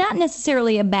 it's not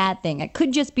necessarily a bad thing. It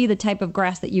could just be the type of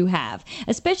grass that you have,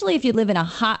 especially if you live in a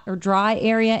hot or dry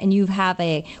area and you have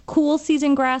a cool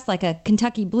season grass like a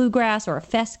Kentucky bluegrass or a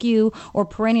fescue or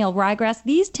perennial ryegrass.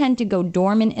 These tend to go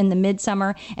dormant in the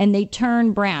midsummer, and they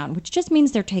turn brown, which just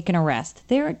means they're taking a rest.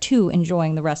 They're too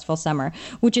enjoying the restful summer,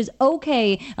 which is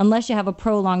okay unless you have a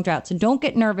prolonged drought. So don't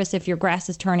get nervous if your grass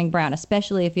is turning brown,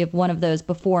 especially if you have one of those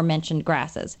before mentioned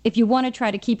grasses. If you want to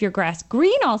try to keep your grass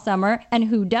green all summer, and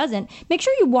who doesn't, make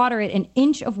sure you water it an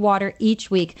inch of water each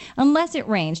week, unless it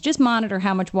rains. Just monitor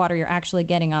how much water you're actually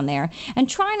getting on there. And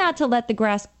try not to let the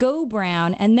grass go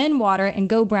brown and then water it and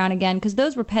go brown again, because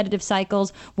those repetitive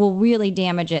cycles will really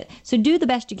damage it. So do the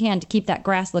best you can to keep that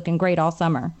grass looking great all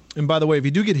summer. And by the way, if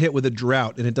you do get hit with a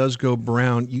drought and it does go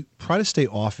brown, you try to stay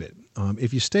off it.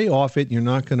 If you stay off it, you're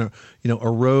not going to,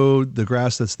 erode the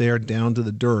grass that's there down to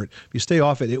the dirt. If you stay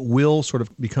off it, it will sort of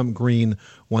become green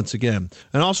once again.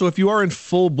 And also, if you are in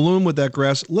full bloom with that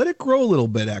grass, let it grow a little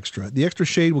bit extra. The extra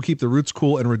shade will keep the roots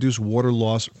cool and reduce water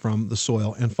loss from the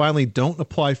soil. And finally, don't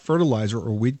apply fertilizer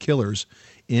or weed killers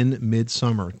in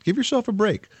midsummer. Give yourself a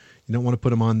break. You don't want to put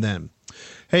them on then.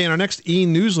 Hey, in our next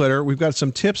e-newsletter, we've got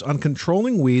some tips on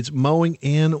controlling weeds, mowing,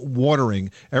 and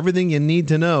watering. Everything you need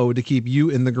to know to keep you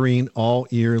in the green all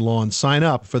year long. Sign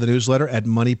up for the newsletter at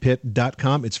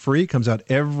moneypit.com. It's free. It comes out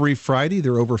every Friday.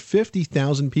 There are over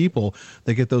 50,000 people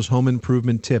that get those home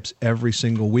improvement tips every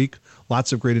single week.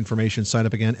 Lots of great information. Sign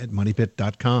up again at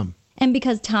moneypit.com. And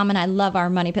because Tom and I love our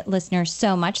Money Pit listeners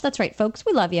so much, that's right, folks,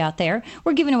 we love you out there.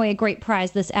 We're giving away a great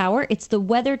prize this hour. It's the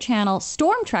Weather Channel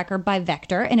Storm Tracker by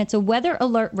Vector, and it's a weather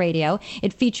alert radio.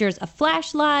 It features a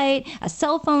flashlight, a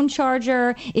cell phone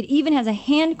charger. It even has a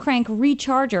hand crank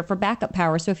recharger for backup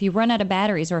power. So if you run out of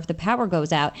batteries or if the power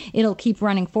goes out, it'll keep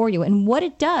running for you. And what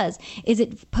it does is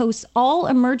it posts all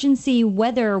emergency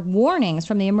weather warnings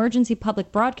from the emergency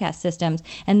public broadcast systems,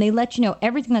 and they let you know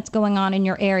everything that's going on in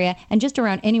your area and just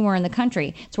around anywhere in the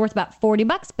country. It's worth about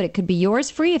 $40, but it could be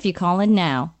yours free if you call in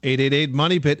now.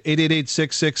 888-MONEY-PIT,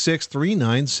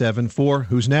 888-666-3974.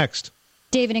 Who's next?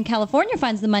 David in California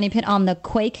finds the Money Pit on the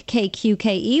Quake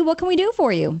KQKE. What can we do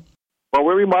for you? Well,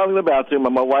 we're remodeling the bathroom,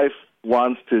 and my wife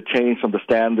wants to change from the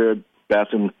standard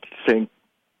bathroom sink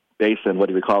basin, what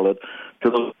do we call it, to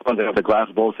those ones that have the glass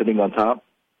bowl sitting on top.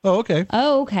 Oh, okay.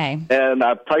 Oh, okay. And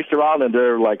I priced around, and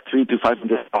they're like $300 to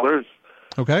 $500.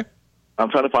 Okay. I'm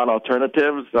trying to find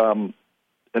alternatives, and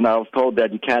I was told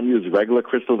that you can't use regular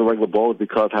crystals or regular bowls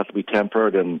because it has to be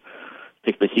tempered and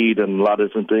take the heat and a lot of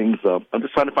different things. I'm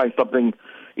just trying to find something,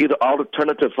 either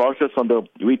alternative sources from the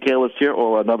retailers here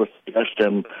or another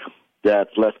suggestion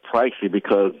that's less pricey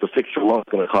because the fixture alone is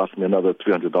going to cost me another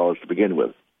 $300 to begin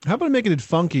with. How about making it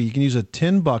funky? You can use a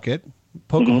tin bucket,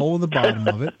 poke a hole in the bottom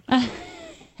of it.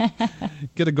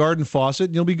 Get a garden faucet,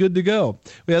 and you'll be good to go.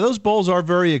 Yeah, those bowls are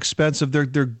very expensive. They're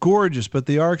gorgeous, but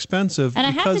they are expensive. And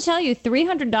I have to tell you,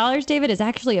 $300, David, is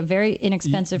actually a very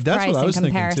inexpensive price in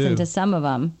comparison to some of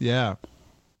them. Yeah.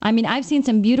 I mean, I've seen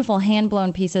some beautiful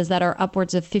hand-blown pieces that are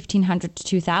upwards of $1,500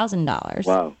 to $2,000.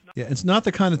 Wow. Yeah, it's not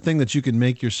the kind of thing that you can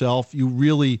make yourself. You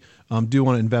really do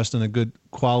want to invest in a good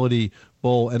quality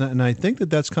bowl. And I think that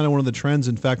that's kind of one of the trends.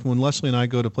 In fact, when Leslie and I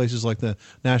go to places like the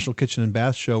National Kitchen and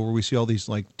Bath Show where we see all these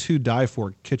like to die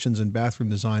for kitchens and bathroom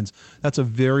designs, that's a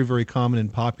very, very common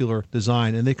and popular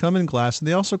design. And they come in glass, and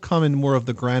they also come in more of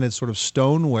the granite sort of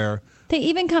stoneware. They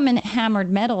even come in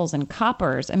hammered metals and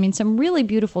coppers. I mean, some really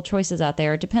beautiful choices out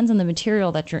there. It depends on the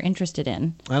material that you're interested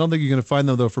in. I don't think you're going to find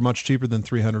them, though, for much cheaper than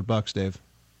 $300, Dave.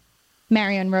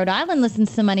 Mario in Rhode Island listens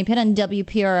to the Money Pit on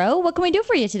WPRO. What can we do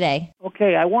for you today?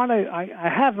 Okay, I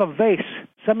have a vase,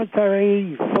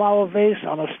 cemetery flower vase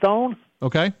on a stone.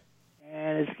 Okay.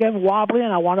 And it's getting wobbly,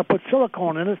 and I want to put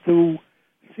silicone in it to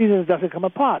see that it doesn't come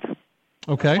apart.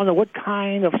 Okay. I wonder what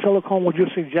kind of silicone would you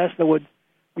suggest that would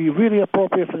be really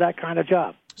appropriate for that kind of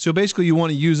job? So basically you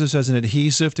want to use this as an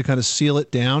adhesive to kind of seal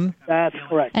it down? That's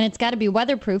correct. And it's got to be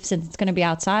weatherproof since it's going to be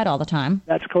outside all the time.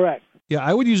 That's correct. Yeah,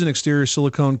 I would use an exterior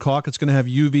silicone caulk. It's going to have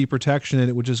UV protection in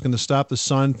it, which is going to stop the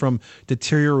sun from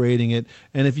deteriorating it.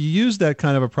 And if you use that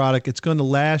kind of a product, it's going to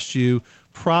last you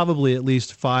probably at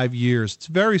least 5 years. It's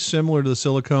very similar to the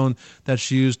silicone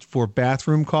that's used for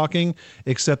bathroom caulking,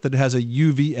 except that it has a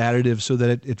UV additive so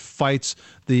that it fights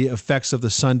the effects of the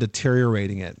sun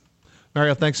deteriorating it.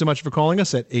 Mario, thanks so much for calling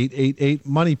us at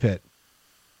 888-MONEY-PIT.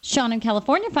 Sean in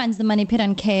California finds the Money Pit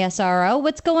on KSRO.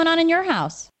 What's going on in your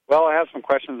house? Well, I have some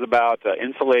questions about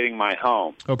insulating my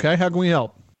home. Okay, how can we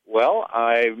help? Well,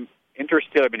 I'm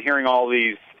interested. I've been hearing all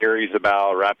these theories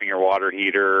about wrapping your water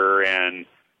heater and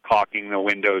caulking the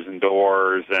windows and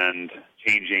doors and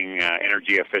changing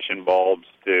energy-efficient bulbs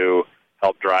to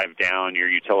help drive down your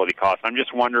utility costs. I'm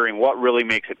just wondering what really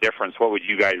makes a difference. What would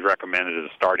you guys recommend as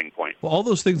a starting point? Well, all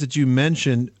those things that you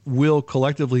mentioned will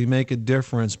collectively make a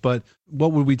difference, but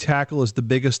what would we tackle as the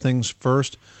biggest things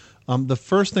first? The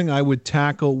first thing I would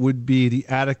tackle would be the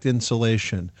attic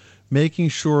insulation. Making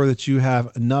sure that you have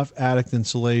enough attic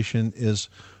insulation is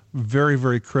very,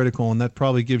 very critical, and that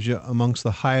probably gives you amongst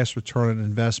the highest return on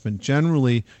investment.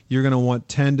 Generally, you're going to want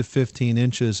 10 to 15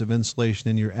 inches of insulation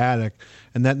in your attic,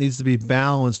 and that needs to be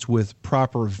balanced with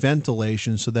proper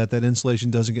ventilation so that that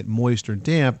insulation doesn't get moist or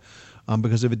damp,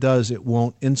 because if it does, it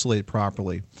won't insulate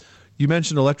properly. You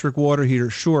mentioned electric water heater.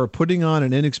 Sure, putting on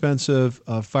an inexpensive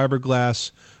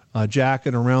fiberglass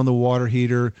jacket around the water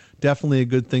heater, definitely a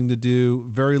good thing to do.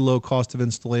 Very low cost of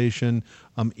installation,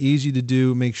 easy to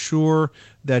do. Make sure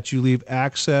that you leave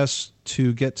access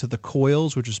to get to the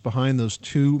coils, which is behind those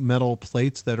two metal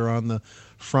plates that are on the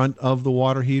front of the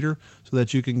water heater, so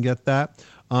that you can get that.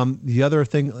 The other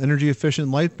thing, energy efficient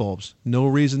light bulbs. No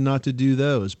reason not to do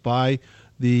those. Buy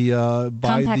the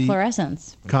compact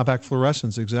fluorescents. Compact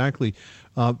fluorescents, exactly.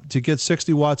 To get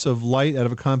 60 watts of light out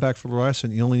of a compact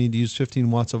fluorescent, you only need to use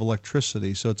 15 watts of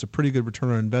electricity. So it's a pretty good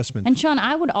return on investment. And Sean,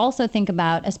 I would also think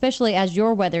about, especially as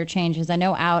your weather changes, I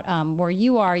know out where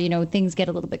you are, things get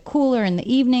a little bit cooler in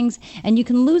the evenings, and you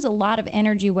can lose a lot of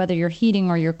energy whether you're heating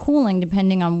or you're cooling,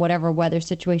 depending on whatever weather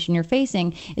situation you're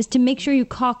facing, is to make sure you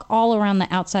caulk all around the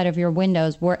outside of your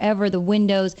windows, wherever the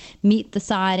windows meet the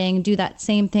siding. Do that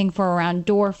same thing for around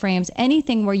door frames,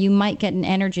 anything where you might get an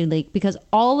energy leak, because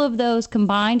all of those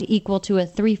combined equal to a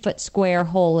 3-foot square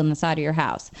hole in the side of your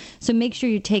house. So make sure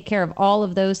you take care of all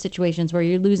of those situations where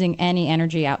you're losing any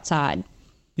energy outside.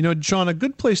 John, a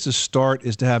good place to start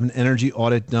is to have an energy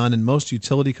audit done, and most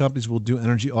utility companies will do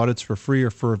energy audits for free or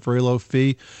for a very low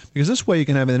fee, because this way you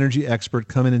can have an energy expert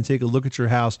come in and take a look at your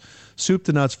house, soup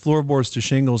to nuts, floorboards to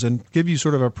shingles, and give you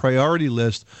sort of a priority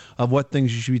list of what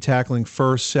things you should be tackling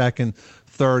first, second,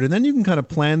 third, and then you can kind of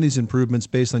plan these improvements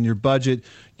based on your budget,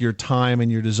 your time,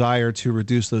 and your desire to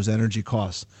reduce those energy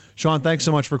costs. Sean, thanks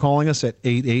so much for calling us at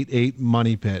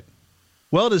 888-MONEY-PIT.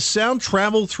 Well, does sound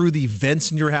travel through the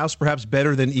vents in your house perhaps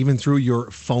better than even through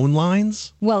your phone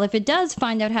lines? Well, if it does,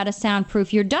 find out how to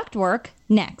soundproof your ductwork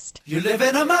next. You live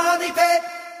in a money pit.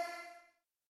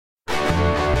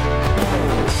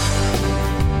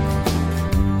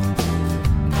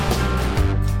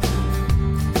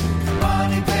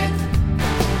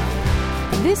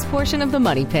 This portion of the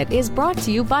Money Pit is brought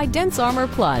to you by Dense Armor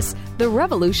Plus, the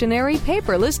revolutionary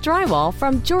paperless drywall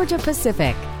from Georgia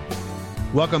Pacific.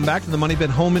 Welcome back to the Money Pit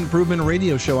Home Improvement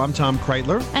Radio Show. I'm Tom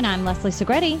Kraeutler. And I'm Leslie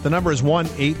Segrete. The number is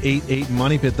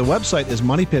 1-888-MONEY-PIT. The website is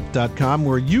moneypit.com,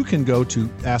 where you can go to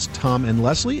Ask Tom and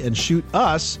Leslie and shoot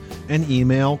us an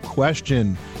email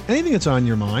question. Anything that's on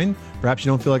your mind. Perhaps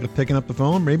you don't feel like picking up the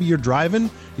phone. Maybe you're driving.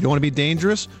 You don't want to be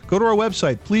dangerous. Go to our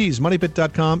website, please,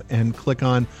 moneypit.com, and click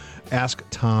on Ask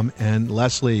Tom and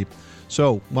Leslie.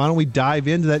 So why don't we dive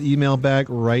into that email bag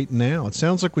right now? It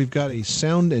sounds like we've got a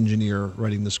sound engineer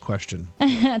writing this question.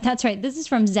 That's right. This is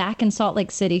from Zach in Salt Lake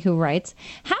City, who writes,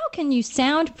 how can you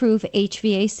soundproof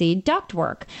HVAC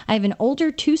ductwork? I have an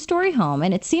older 2-story home,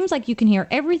 and it seems like you can hear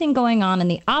everything going on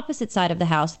the opposite side of the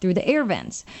house through the air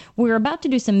vents. We're about to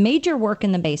do some major work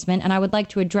in the basement, and I would like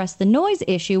to address the noise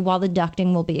issue while the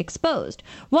ducting will be exposed.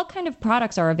 What kind of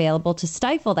products are available to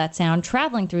stifle that sound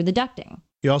traveling through the ducting?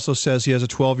 He also says he has a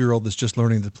 12-year-old that's just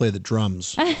learning to play the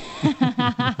drums.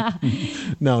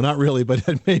 No, not really, but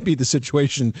that may be the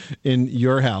situation in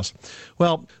your house.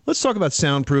 Well, let's talk about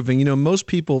soundproofing. Most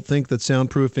people think that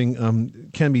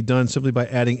soundproofing can be done simply by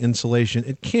adding insulation.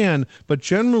 It can, but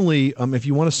generally, if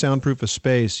you want to soundproof a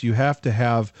space, you have to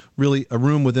have really a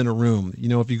room within a room.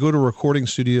 If you go to a recording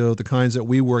studio, the kinds that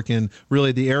we work in,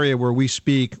 really the area where we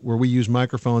speak, where we use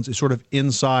microphones, is sort of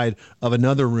inside of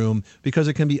another room, because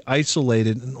it can be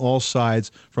isolated on all sides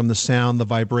from the sound, the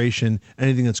vibration,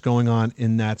 anything that's going on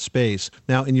in that space.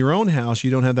 Now, in your own house,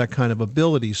 you don't have that kind of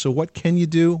ability. So what can you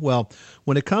do? Well,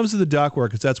 when it comes to the ductwork,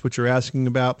 because that's what you're asking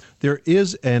about, there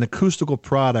is an acoustical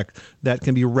product that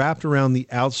can be wrapped around the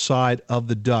outside of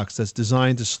the ducts that's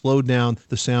designed to slow down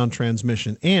the sound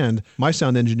transmission. And my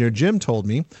sound engineer, Jim, told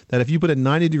me that if you put a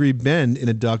 90-degree bend in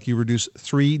a duct, you reduce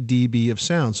 3 dB of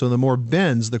sound. So the more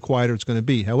bends, the quieter it's going to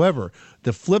be. However,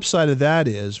 the flip side of that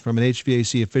is, from an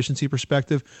HVAC efficiency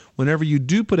perspective, whenever you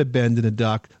do put a bend in a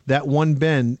duct, that one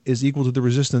bend is equal to the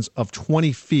resistance of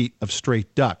 20 feet of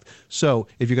straight duct. So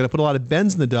if you're going to put a lot of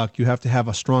bends in the duct, you have to have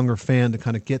a stronger fan to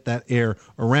kind of get that air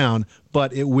around,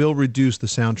 but it will reduce the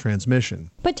sound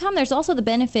transmission. But Tom, there's also the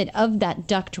benefit of that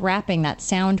duct wrapping, that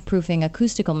soundproofing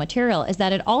acoustical material, is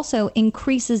that it also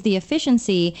increases the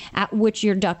efficiency at which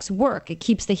your ducts work. It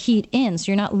keeps the heat in,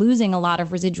 so you're not losing a lot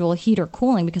of residual heat or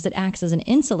cooling, because it acts as an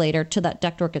insulator to that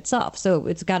ductwork itself. So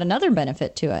it's got another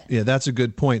benefit to it. Yeah, that's a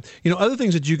good point. Other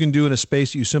things that you can do in a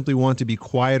space that you simply want to be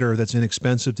quieter, that's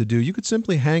inexpensive to do, you could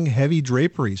simply hang heavy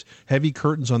draperies, heavy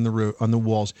curtains on the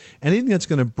walls. Anything that's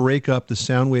going to break up the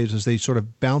sound waves as they sort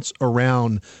of bounce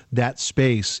around that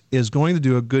space is going to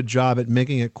do a good job at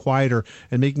making it quieter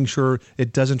and making sure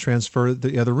it doesn't transfer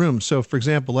the other rooms. So, for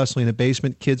example, Leslie, in a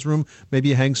basement kids' room, maybe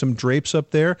you hang some drapes up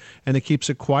there and it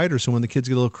keeps it quieter, so when the kids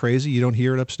get a little crazy, you don't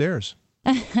hear it upstairs.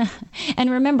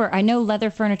 And remember, I know leather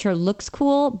furniture looks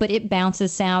cool, but it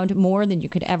bounces sound more than you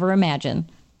could ever imagine.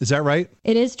 Is that right?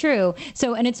 It is true.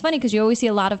 So, and it's funny because you always see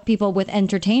a lot of people with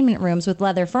entertainment rooms with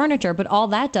leather furniture, but all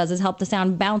that does is help the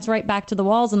sound bounce right back to the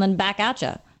walls and then back at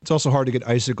you. It's also hard to get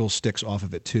icicle sticks off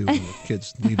of it, too, when the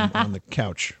kids leave them on the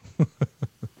couch.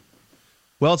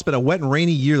 Well, it's been a wet and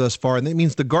rainy year thus far, and that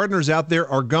means the gardeners out there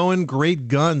are going great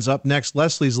guns. Up next,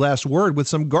 Leslie's Last Word with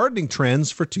some gardening trends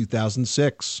for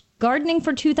 2006. Gardening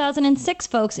for 2006,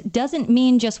 folks, doesn't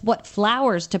mean just what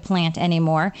flowers to plant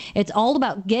anymore. It's all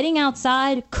about getting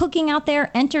outside, cooking out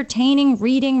there, entertaining,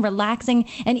 reading, relaxing,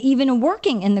 and even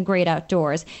working in the great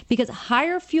outdoors. Because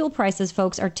higher fuel prices,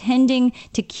 folks, are tending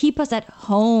to keep us at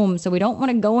home. So we don't want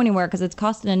to go anywhere because it's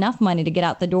costing enough money to get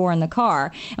out the door in the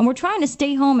car. And we're trying to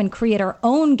stay home and create our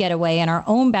own getaway in our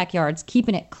own backyards,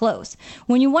 keeping it close.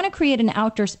 When you want to create an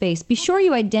outdoor space, be sure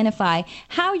you identify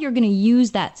how you're going to use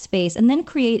that space and then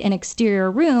create an exterior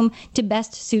room to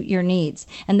best suit your needs.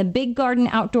 And the big garden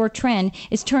outdoor trend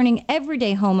is turning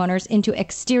everyday homeowners into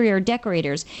exterior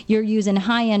decorators. You're using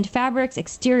high-end fabrics,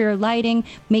 exterior lighting,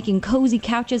 making cozy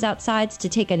couches outside to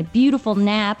take a beautiful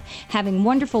nap, having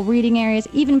wonderful reading areas,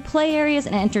 even play areas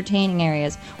and entertaining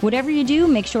areas. Whatever you do,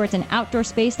 make sure it's an outdoor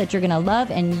space that you're going to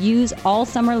love and use all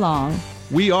summer long.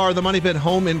 We are the Money Pit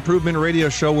Home Improvement Radio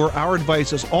Show, where our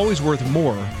advice is always worth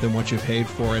more than what you paid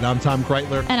for it. I'm Tom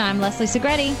Kraeutler. And I'm Leslie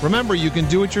Segrete. Remember, you can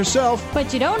do it yourself,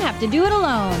 but you don't have to do it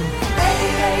alone.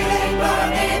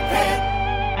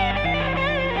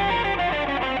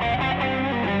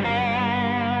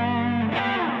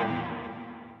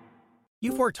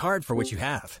 You've worked hard for what you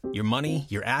have. Your money,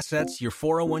 your assets, your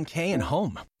 401k, and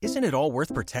home. Isn't it all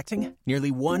worth protecting?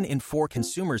 Nearly 1 in 4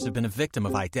 consumers have been a victim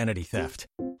of identity theft.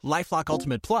 LifeLock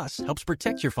Ultimate Plus helps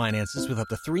protect your finances with up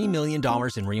to $3 million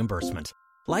in reimbursement.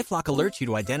 LifeLock alerts you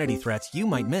to identity threats you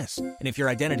might miss. And if your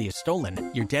identity is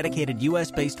stolen, your dedicated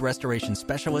U.S.-based restoration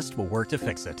specialist will work to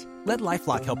fix it. Let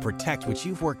LifeLock help protect what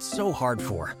you've worked so hard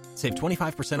for. Save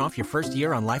 25% off your first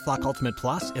year on LifeLock Ultimate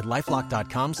Plus at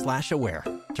LifeLock.com/aware.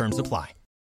 Terms apply.